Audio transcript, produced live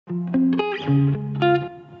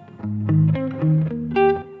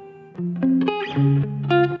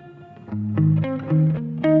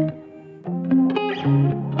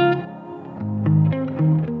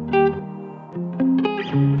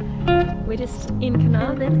just in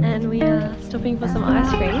Carnarvon and we are stopping for some ice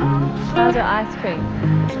cream. How's your ice cream?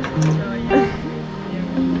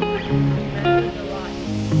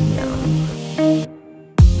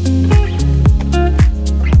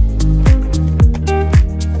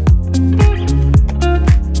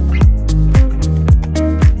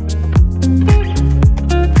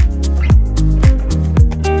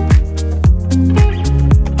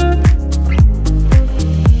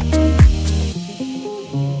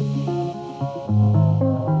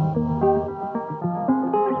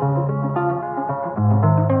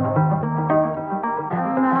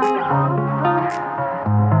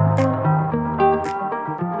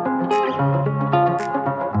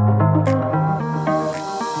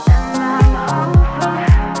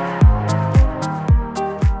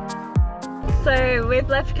 We've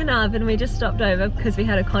left Carnarvon, we just stopped over because we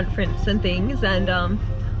had a conference and things, and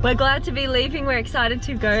we're glad to be leaving. We're excited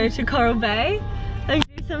to go to Coral Bay and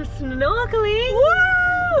do some snorkeling.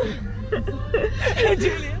 Woo! Hey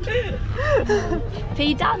Julia!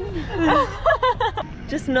 Be done!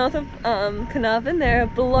 Just north of Carnarvon there are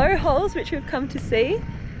blowholes which we've come to see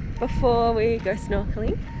before we go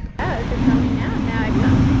snorkeling. Oh, is it coming now? Now it's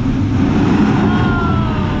coming.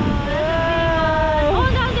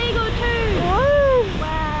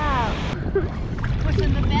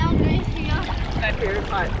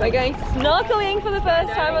 We're going snorkeling for the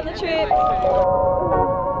first time on the trip.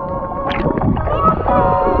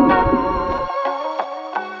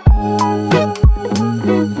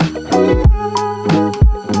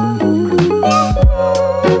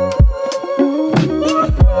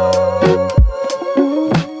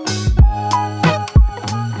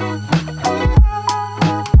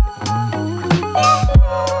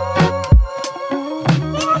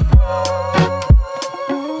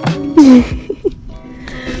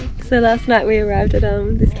 So last night we arrived at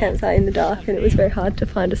this campsite in the dark and it was very hard to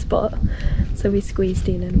find a spot, so we squeezed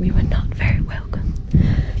in and we were not very welcome.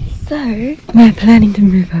 So we're planning to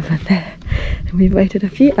move over there, and we've waited a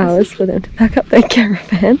few hours for them to pack up their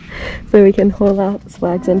caravan so we can haul our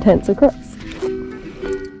swags and tents across.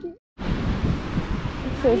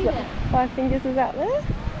 So is that 5 Fingers is out there?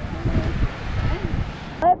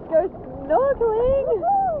 Let's go snorkeling!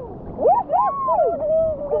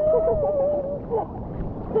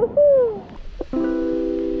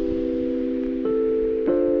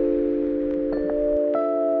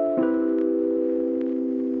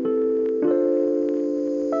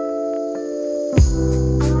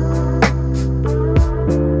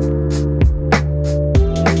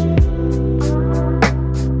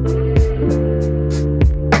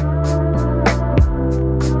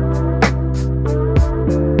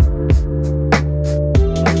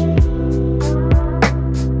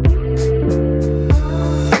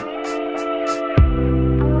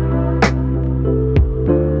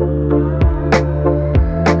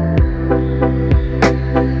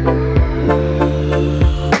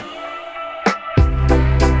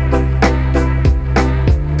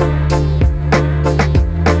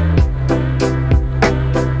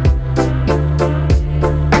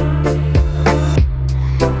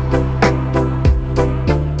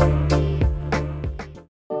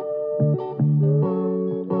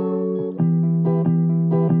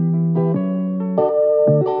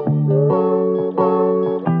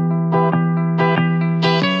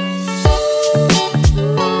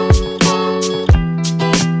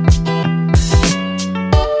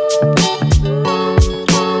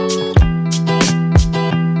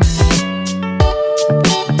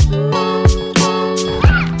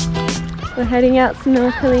 We're heading out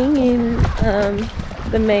snorkeling in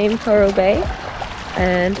the main Coral Bay,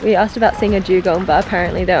 and we asked about seeing a dugong, but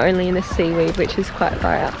apparently they're only in the seaweed, which is quite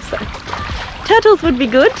far out, so turtles would be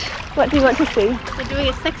good. What do you want to see? We're doing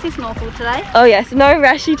a sexy snorkel today. Oh yes, no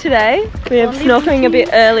rashi today. We're snorkeling a bit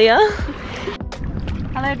earlier.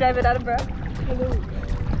 Hello David Attenborough. Hello.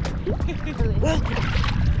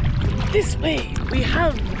 Welcome. This way we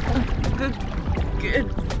have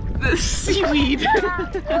the seaweed.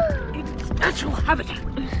 Its natural habitat.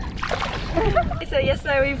 So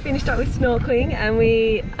yesterday we finished up with snorkeling and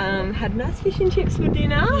we had nice fish and chips for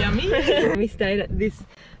dinner. Yummy. We stayed at this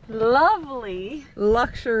lovely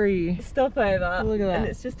Luxury stopover. Look at that. And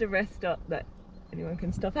it's just a rest stop that anyone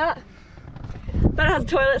can stop at. But it has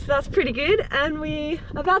toilets, so that's pretty good. And we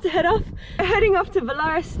are about to head off. We're heading off to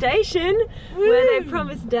Vallara Station. Woo! Where they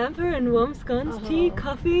promise damper and warm scones, tea,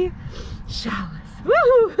 coffee, showers.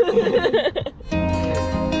 Woohoo!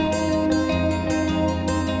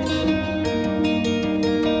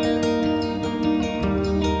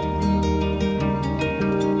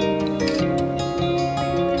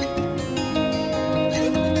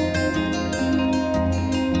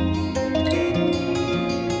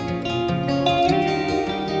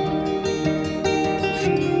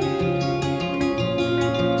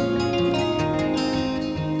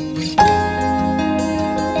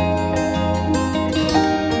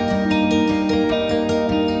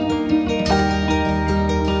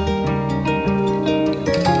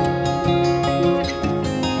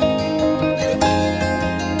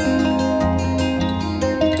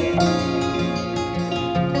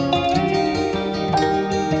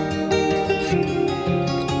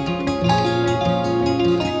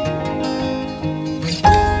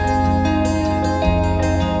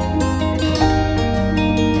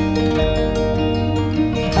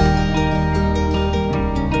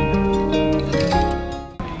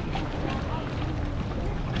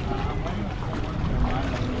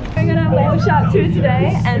 whale shark tour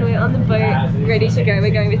today, and we're on the boat ready to go.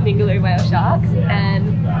 We're going with Ningaloo whale sharks,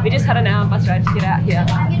 and we just had an hour bus ride to get out here.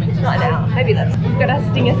 Not an hour, maybe that's. We've got our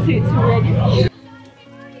stinger suits ready.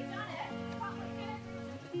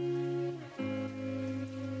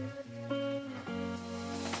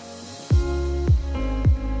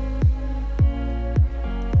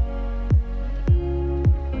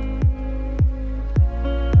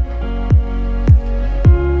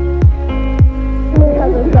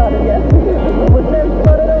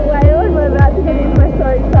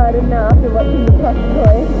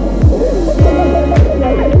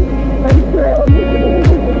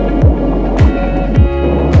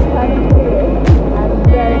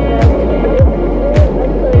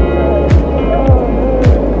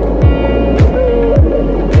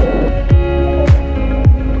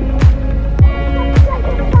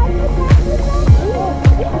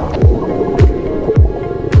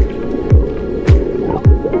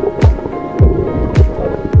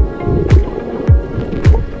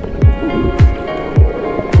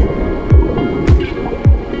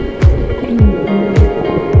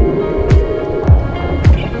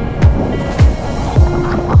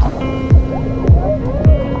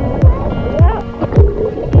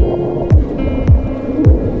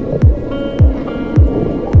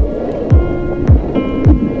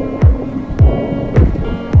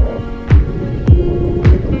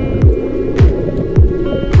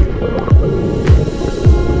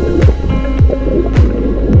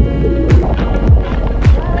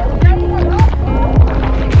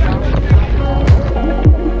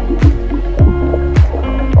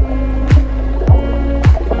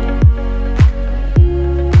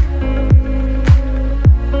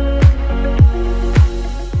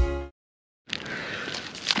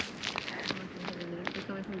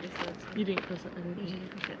 You didn't press it, I didn't. You didn't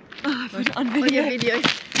push it. Oh, I put it on video.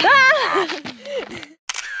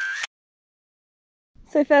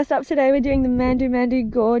 So first up today we're doing the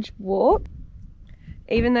Mandu Gorge walk.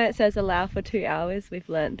 Even though it says allow for 2 hours, we've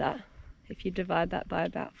learned that if you divide that by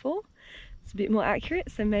about 4, it's a bit more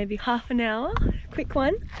accurate, so maybe half an hour, quick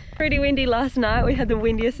one. Pretty windy last night. We had the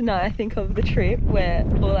windiest night I think of the trip, where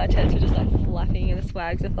all our tents were just like flapping and the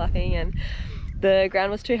swags are flapping, and the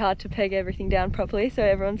ground was too hard to peg everything down properly, so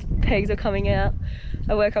everyone's pegs are coming out.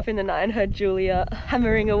 I woke up in the night and heard Julia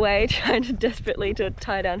hammering away trying to desperately to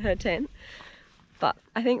tie down her tent. But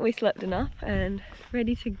I think we slept enough and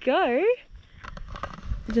ready to go.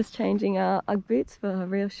 We're just changing our Ugg boots for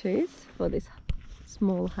real shoes for this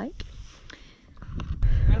small hike.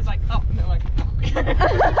 I was like, oh, no, like, oh.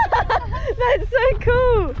 That's so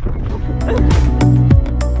cool!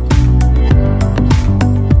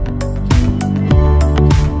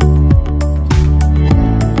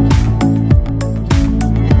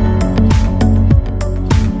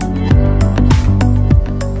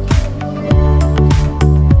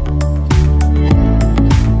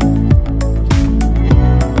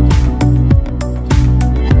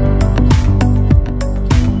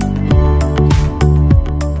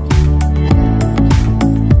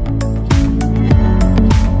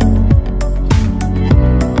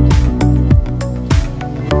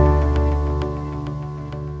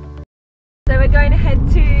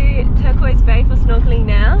 Snorkeling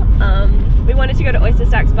now. We wanted to go to Oyster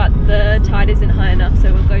Stacks, but the tide isn't high enough,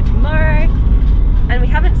 so we'll go tomorrow. And we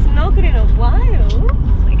haven't snorkeled in a while.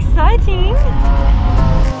 Exciting!